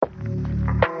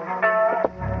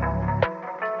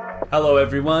Hello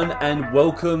everyone and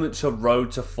welcome to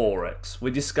Road to Forex. We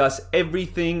discuss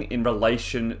everything in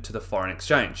relation to the foreign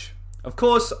exchange. Of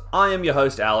course, I am your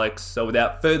host Alex, so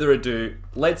without further ado,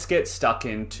 let's get stuck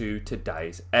into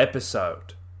today's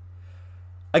episode.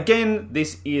 Again,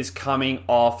 this is coming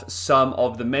off some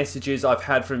of the messages I've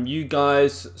had from you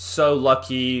guys. So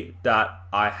lucky that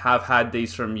I have had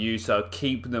these from you, so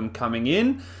keep them coming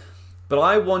in. But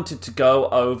I wanted to go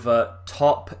over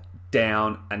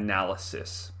top-down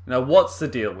analysis. Now, what's the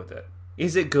deal with it?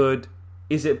 Is it good?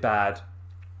 Is it bad?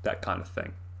 That kind of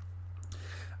thing.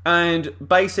 And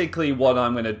basically what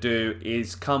I'm going to do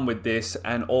is come with this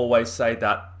and always say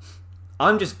that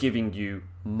I'm just giving you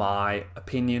my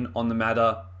opinion on the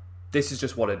matter. This is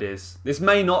just what it is. This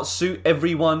may not suit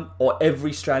everyone or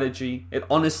every strategy. It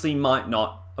honestly might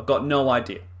not. I've got no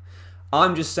idea.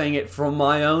 I'm just saying it from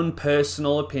my own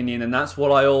personal opinion, and that's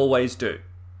what I always do.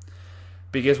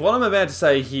 Because what I'm about to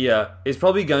say here is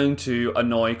probably going to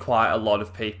annoy quite a lot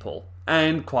of people,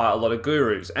 and quite a lot of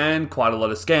gurus, and quite a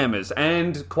lot of scammers,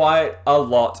 and quite a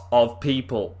lot of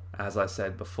people, as I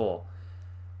said before.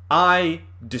 I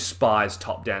despise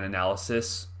top-down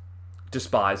analysis.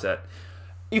 Despise it.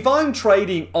 If I'm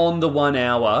trading on the 1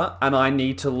 hour, and I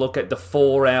need to look at the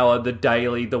 4 hour, the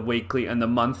daily, the weekly, and the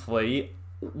monthly,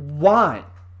 why?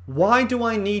 Why do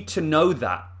I need to know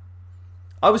that?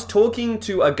 I was talking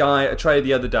to a trader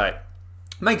the other day.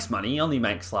 Makes money, only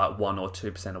makes like 1 or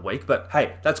 2% a week, but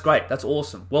hey, that's great, that's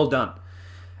awesome, well done.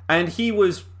 And he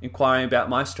was inquiring about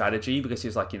my strategy because he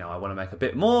was like, I want to make a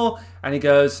bit more. And he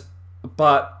goes,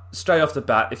 but straight off the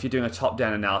bat, if you're doing a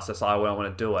top-down analysis, I won't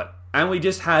want to do it. And we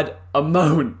just had a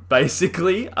moan,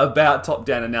 basically, about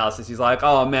top-down analysis. He's like,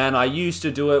 oh man, I used to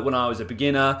do it when I was a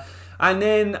beginner. And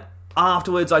then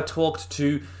afterwards, I talked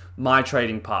to my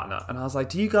trading partner. And I was like,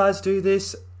 do you guys do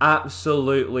this?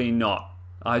 Absolutely not.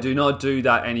 I do not do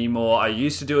that anymore. I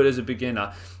used to do it as a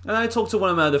beginner. And I talked to one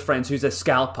of my other friends who's a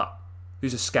scalper.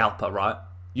 Right?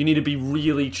 You need to be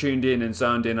really tuned in and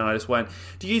zoned in. And I just went,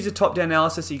 do you use a top-down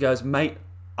analysis? He goes, mate,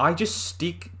 I just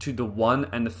stick to the 1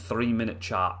 and the 3 minute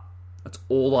chart. That's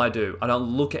all I do. I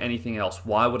don't look at anything else.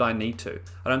 Why would I need to?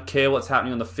 I don't care what's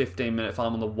happening on the 15 minute if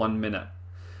I'm on the 1 minute.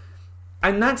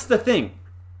 And that's the thing.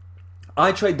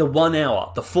 I trade the 1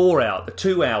 hour, the 4 hour, the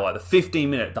 2 hour, the 15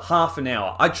 minute, the half an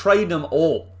hour. I trade them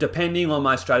all, depending on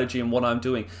my strategy and what I'm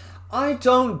doing. I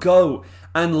don't go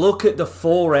and look at the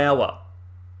 4 hour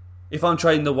if I'm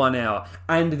trading the 1 hour.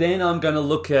 And then I'm going to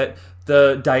look at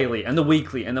the daily and the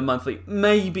weekly and the monthly.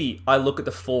 Maybe I look at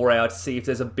the 4 hour to see if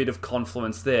there's a bit of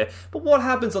confluence there. But what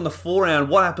happens on the 4 hour and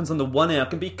what happens on the 1 hour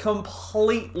can be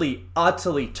completely,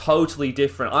 utterly, totally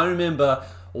different. I remember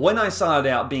when I started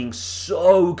out being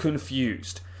so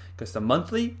confused because the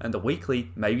monthly and the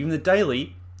weekly, maybe even the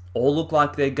daily, all look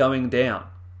like they're going down.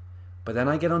 But then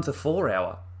I get onto 4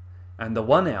 hour and the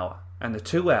 1 hour and the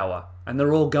 2 hour and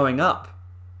they're all going up.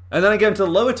 And then I get into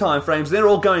the lower time frames, they're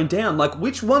all going down. Like,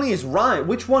 which one is right?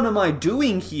 Which one am I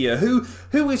doing here? Who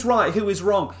is right? Who is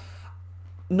wrong?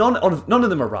 None of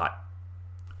them are right.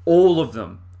 All of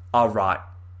them are right.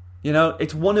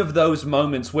 It's one of those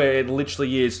moments where it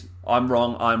literally is, I'm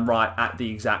wrong, I'm right at the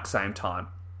exact same time.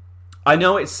 I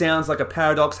know it sounds like a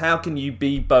paradox. How can you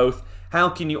be both? How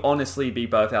can you honestly be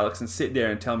both, Alex, and sit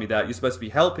there and tell me that? You're supposed to be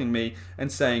helping me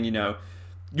and saying,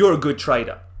 you're a good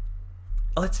trader.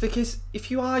 Well, it's because if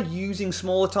you are using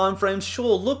smaller time frames,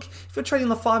 sure, look, if you're trading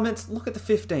the 5 minutes, look at the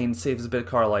 15 and see if there's a bit of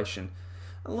correlation.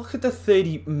 Look at the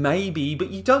 30, maybe,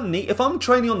 but you don't need... If I'm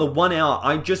trading on the 1 hour,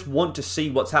 I just want to see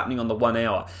what's happening on the 1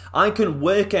 hour. I can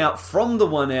work out from the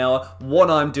 1 hour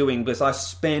what I'm doing because I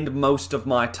spend most of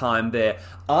my time there.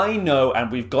 I know,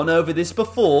 and we've gone over this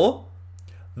before,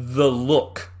 the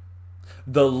look.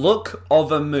 The look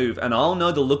of a move. And I'll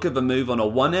know the look of a move on a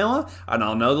 1 hour, and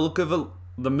I'll know the look of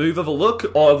the move of a look,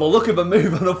 or the look of a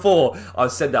move on a 4.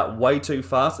 I've said that way too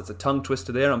fast. It's a tongue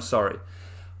twister there. I'm sorry.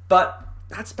 But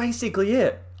that's basically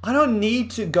it. I don't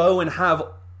need to go and have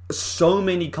so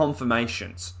many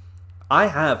confirmations. I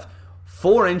have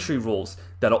 4 entry rules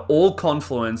that are all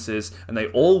confluences and they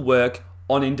all work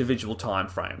on individual time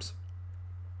frames.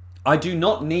 I do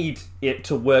not need it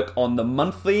to work on the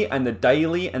monthly and the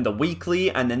daily and the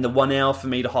weekly and then the 1 hour for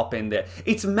me to hop in there.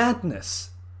 It's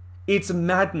madness. It's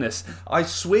madness. I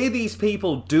swear these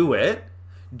people do it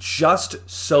just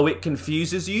so it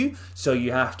confuses you, so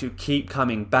you have to keep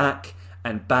coming back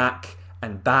and back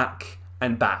and back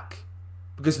and back.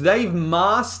 Because they've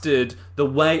mastered the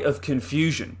way of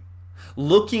confusion.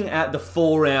 Looking at the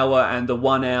 4 hour and the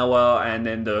 1 hour and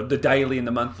then the daily and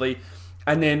the monthly,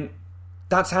 and then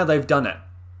that's how they've done it.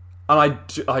 And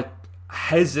I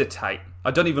hesitate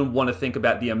I don't even want to think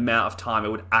about the amount of time it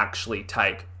would actually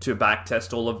take to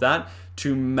backtest all of that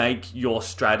to make your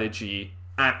strategy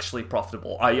actually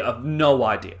profitable. I have no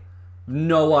idea.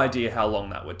 No idea how long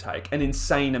that would take. An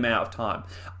insane amount of time.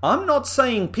 I'm not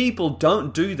saying people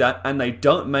don't do that and they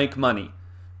don't make money.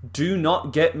 Do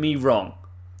not get me wrong.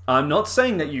 I'm not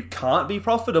saying that you can't be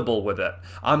profitable with it.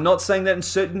 I'm not saying that in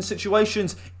certain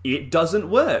situations it doesn't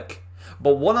work.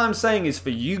 But what I'm saying is for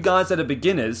you guys that are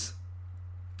beginners,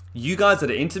 you guys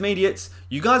that are intermediates,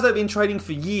 you guys that have been trading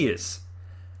for years,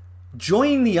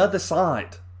 join the other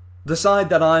side. The side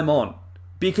that I'm on.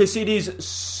 Because it is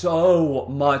so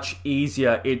much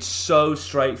easier. It's so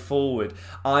straightforward.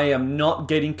 I am not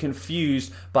getting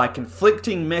confused by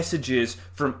conflicting messages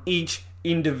from each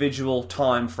individual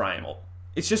time frame.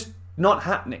 It's just not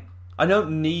happening. I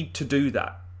don't need to do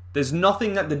that. There's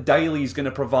nothing that the daily is going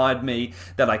to provide me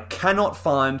that I cannot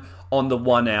find on the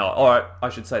 1 hour. Or I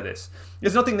should say this.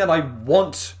 There's nothing that I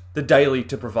want the daily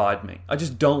to provide me. I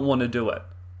just don't want to do it.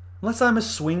 Unless I'm a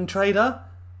swing trader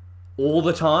all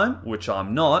the time, which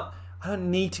I'm not, I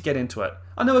don't need to get into it.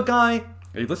 I know a guy,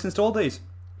 he listens to all these.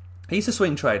 He's a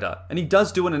swing trader, and he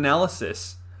does do an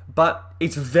analysis, but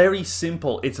it's very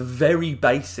simple. It's very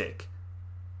basic.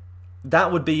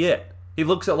 That would be it. He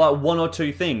looks at like one or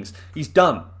two things. He's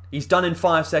done. He's done in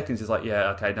 5 seconds. He's like, yeah,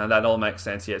 okay, now that all makes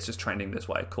sense. Yeah, it's just trending this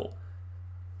way. Cool.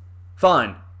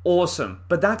 Fine. Awesome.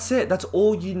 But that's it. That's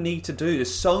all you need to do.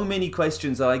 There's so many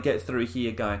questions that I get through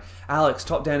here going, Alex,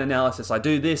 top-down analysis. I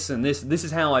do this and this. This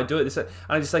is how I do it. And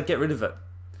I just like, get rid of it.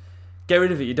 Get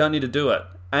rid of it. You don't need to do it.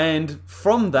 And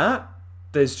from that,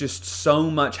 there's just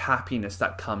so much happiness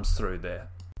that comes through there.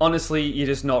 Honestly, you're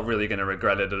just not really going to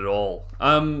regret it at all.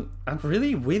 And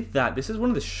really with that, this is one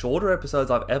of the shorter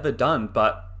episodes I've ever done.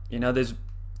 But,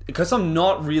 because I'm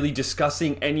not really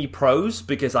discussing any pros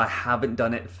because I haven't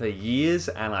done it for years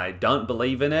and I don't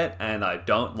believe in it and I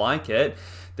don't like it,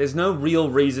 there's no real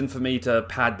reason for me to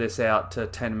pad this out to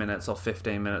 10 minutes or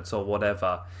 15 minutes or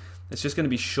whatever. It's just going to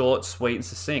be short, sweet, and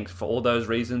succinct. For all those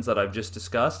reasons that I've just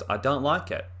discussed, I don't like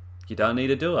it. You don't need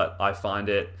to do it. I find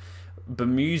it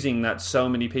bemusing that so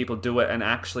many people do it and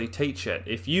actually teach it.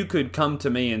 If you could come to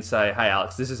me and say, hey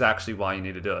Alex, this is actually why you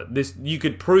need to do it. You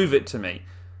could prove it to me.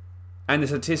 And the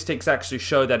statistics actually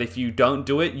show that if you don't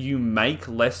do it, you make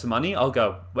less money. I'll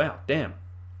go, wow, damn.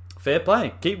 Fair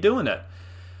play. Keep doing it.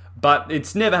 But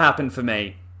it's never happened for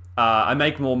me. I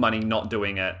make more money not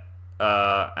doing it.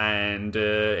 And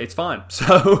it's fine.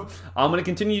 So I'm going to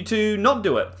continue to not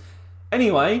do it.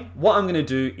 Anyway, what I'm going to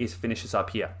do is finish this up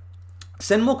here.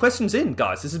 Send more questions in,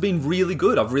 guys. This has been really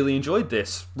good. I've really enjoyed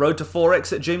this.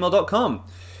 roadtoforex@gmail.com.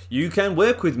 You can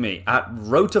work with me at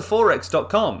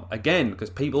roadtoforex.com. Again, because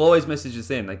people always message us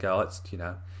in. They go, it's,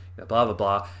 blah, blah,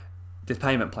 blah. There's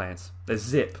payment plans. There's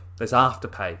Zip. There's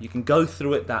Afterpay. You can go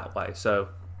through it that way. So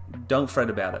don't fret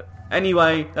about it.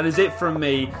 Anyway, that is it from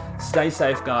me. Stay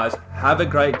safe, guys. Have a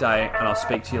great day, and I'll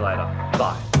speak to you later.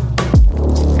 Bye.